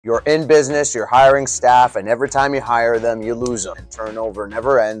You're in business, you're hiring staff, and every time you hire them, you lose them. And turnover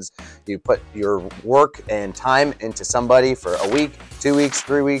never ends. You put your work and time into somebody for a week, 2 weeks,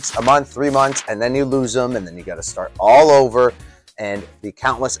 3 weeks, a month, 3 months, and then you lose them, and then you got to start all over. And the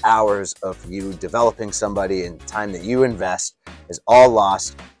countless hours of you developing somebody and time that you invest is all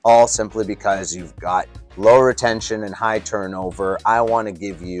lost, all simply because you've got low retention and high turnover. I want to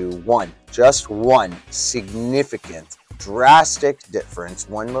give you just one significant, drastic difference,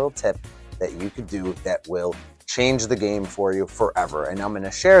 one little tip that you could do that will change the game for you forever. And I'm going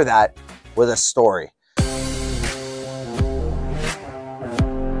to share that with a story.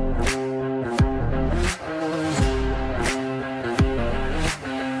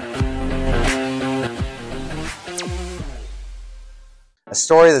 A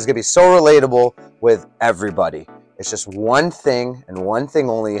story that's going to be so relatable with everybody. It's just one thing and one thing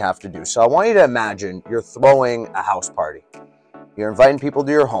only you have to do. So I want you to imagine you're throwing a house party. You're inviting people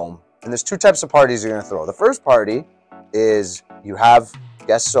to your home, and there's two types of parties you're going to throw. The first party is you have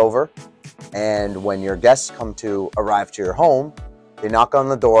guests over, and when your guests come to arrive to your home, they knock on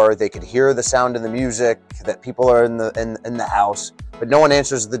the door. They could hear the sound of the music, that people are in the house, but no one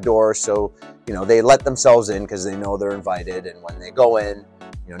answers the door. So, they let themselves in because they know they're invited. And when they go in,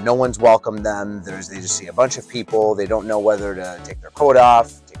 no one's welcomed them. They just see a bunch of people. They don't know whether to take their coat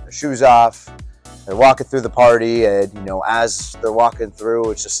off, take their shoes off. They're walking through the party, and as they're walking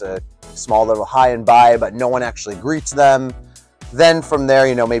through, it's just a small little hi and bye, but no one actually greets them. Then from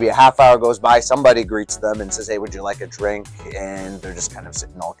there, maybe a half hour goes by, somebody greets them and says, hey, would you like a drink? And they're just kind of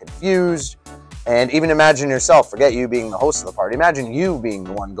sitting all confused. And even imagine yourself, forget you being the host of the party, imagine you being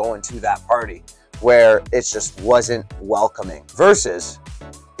the one going to that party where it just wasn't welcoming. Versus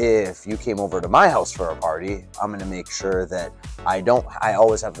if you came over to my house for a party, I'm going to make sure that I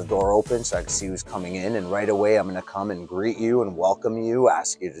always have the door open so I can see who's coming in. And right away, I'm going to come and greet you and welcome you,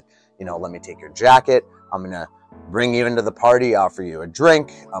 ask you to, let me take your jacket. I'm going to bring you into the party, offer you a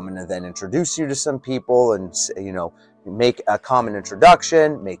drink. I'm going to then introduce you to some people and, make a common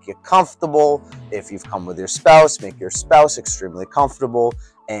introduction, make you comfortable. If you've come with your spouse, make your spouse extremely comfortable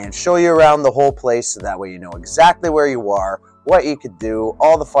and show you around the whole place so that way you know exactly where you are, what you could do,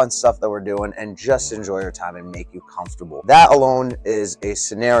 all the fun stuff that we're doing, and just enjoy your time and make you comfortable. That alone is a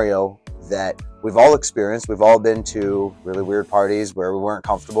scenario that we've all experienced. We've all been to really weird parties where we weren't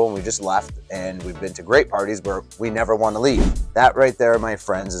comfortable and we just left, and we've been to great parties where we never want to leave. That right there, my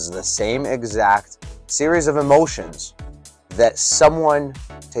friends, is the same exact series of emotions that someone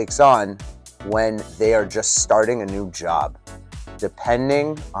takes on when they are just starting a new job.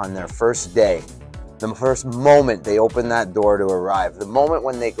 Depending on their first day, the first moment they open that door to arrive, the moment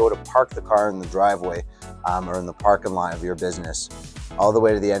when they go to park the car in the driveway or in the parking lot of your business, all the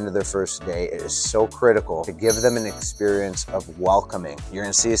way to the end of their first day, it is so critical to give them an experience of welcoming. You're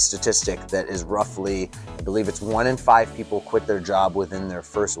going to see a statistic that is roughly, I believe it's 1 in 5 people quit their job within their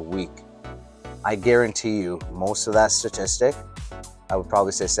first week. I guarantee you most of that statistic, I would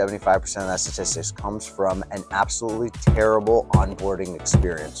probably say 75% of that statistics comes from an absolutely terrible onboarding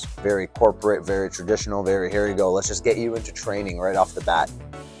experience. Very corporate, very traditional, very here you go, let's just get you into training right off the bat.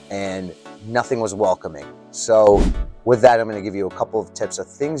 And nothing was welcoming. So with that, I'm going to give you a couple of tips of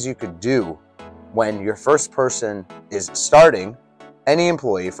things you could do when your first person is starting, any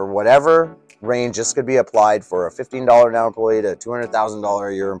employee for whatever range. This could be applied for a $15 an hour employee to a $200,000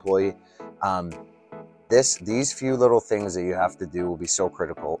 a year employee. These few little things that you have to do will be so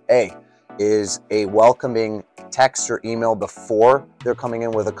critical. A is a welcoming text or email before they're coming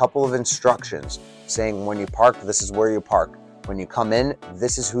in with a couple of instructions saying when you park, this is where you park. When you come in,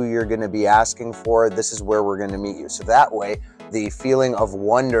 this is who you're going to be asking for. This is where we're going to meet you. So that way, the feeling of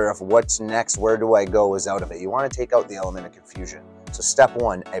wonder of what's next, where do I go, is out of it. You want to take out the element of confusion. So step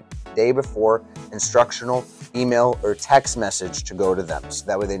one, a day before, instructional email or text message to go to them. So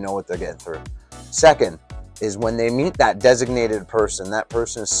that way they know what they're getting through. Second is when they meet that designated person, that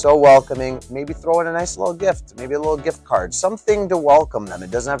person is so welcoming, maybe throw in a nice little gift, maybe a little gift card, something to welcome them.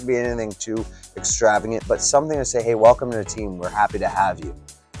 It doesn't have to be anything too extravagant, but something to say, hey, welcome to the team. We're happy to have you.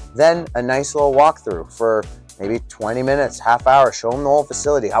 Then a nice little walkthrough for maybe 20 minutes, half hour, show them the whole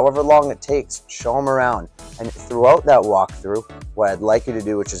facility, however long it takes, show them around. And throughout that walkthrough, what I'd like you to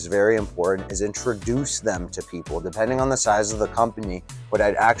do, which is very important, is introduce them to people. Depending on the size of the company, what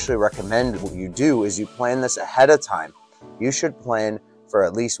I'd actually recommend what you do is you plan this ahead of time. You should plan for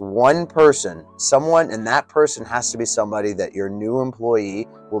at least one person, and that person has to be somebody that your new employee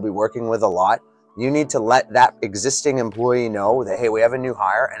will be working with a lot. You need to let that existing employee know that, hey, we have a new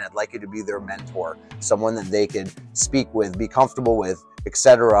hire and I'd like you to be their mentor, someone that they could speak with, be comfortable with,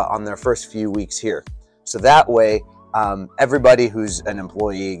 etc. on their first few weeks here. So that way, Everybody who's an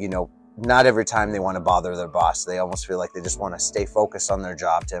employee, you know, not every time they want to bother their boss. They almost feel like they just want to stay focused on their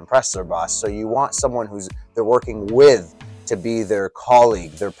job to impress their boss. So you want someone who's they're working with to be their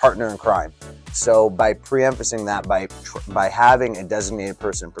colleague, their partner in crime. So by pre-emphasizing that, by having a designated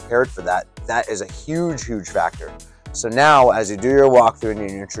person prepared for that, that is a huge, huge factor. So now as you do your walkthrough and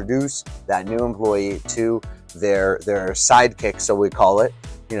you introduce that new employee to their sidekick, so we call it,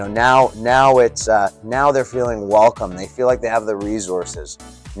 you know, now they're feeling welcome. They feel like they have the resources.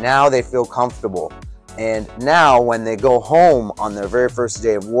 Now they feel comfortable. And now when they go home on their very first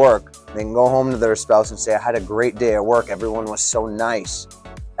day of work, they can go home to their spouse and say, I had a great day at work. Everyone was so nice.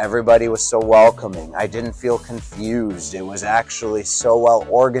 Everybody was so welcoming. I didn't feel confused. It was actually so well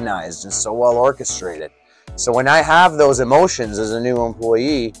organized and so well orchestrated. So when I have those emotions as a new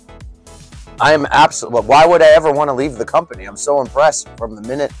employee, I am absolutely, why would I ever want to leave the company? I'm so impressed from the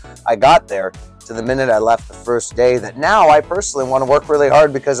minute I got there to the minute I left the first day that now I personally want to work really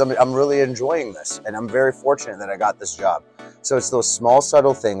hard because I'm really enjoying this, and I'm very fortunate that I got this job. So it's those small,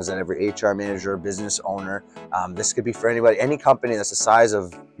 subtle things that every HR manager, business owner, this could be for anybody, any company that's the size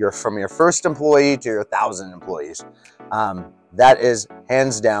of from your first employee to your 1,000 employees. That is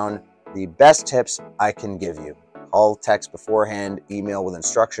hands down the best tips I can give you. Call, text beforehand, email with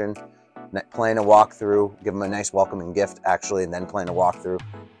instruction, plan a walkthrough, give them a nice welcoming gift actually, and then plan a walkthrough.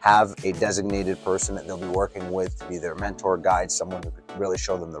 Have a designated person that they'll be working with to be their mentor, guide, someone who could really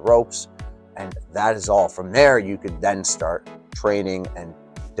show them the ropes. And that is all. From there, you could then start training and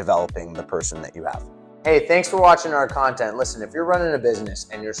developing the person that you have. Hey, thanks for watching our content. Listen, if you're running a business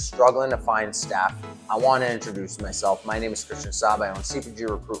and you're struggling to find staff, I want to introduce myself. My name is Saab. I own CPG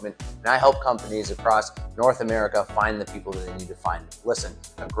Recruitment, and I help companies across North America find the people that they need to find. Listen,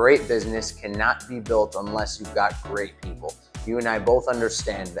 a great business cannot be built unless you've got great people. You and I both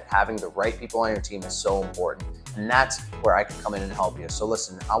understand that having the right people on your team is so important, and that's where I can come in and help you. So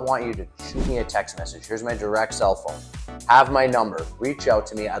listen, I want you to shoot me a text message. Here's my direct cell phone. Have my number. Reach out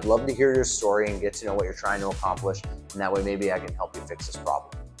to me. I'd love to hear your story and get to know what you're trying to accomplish, and that way maybe I can help you fix this problem.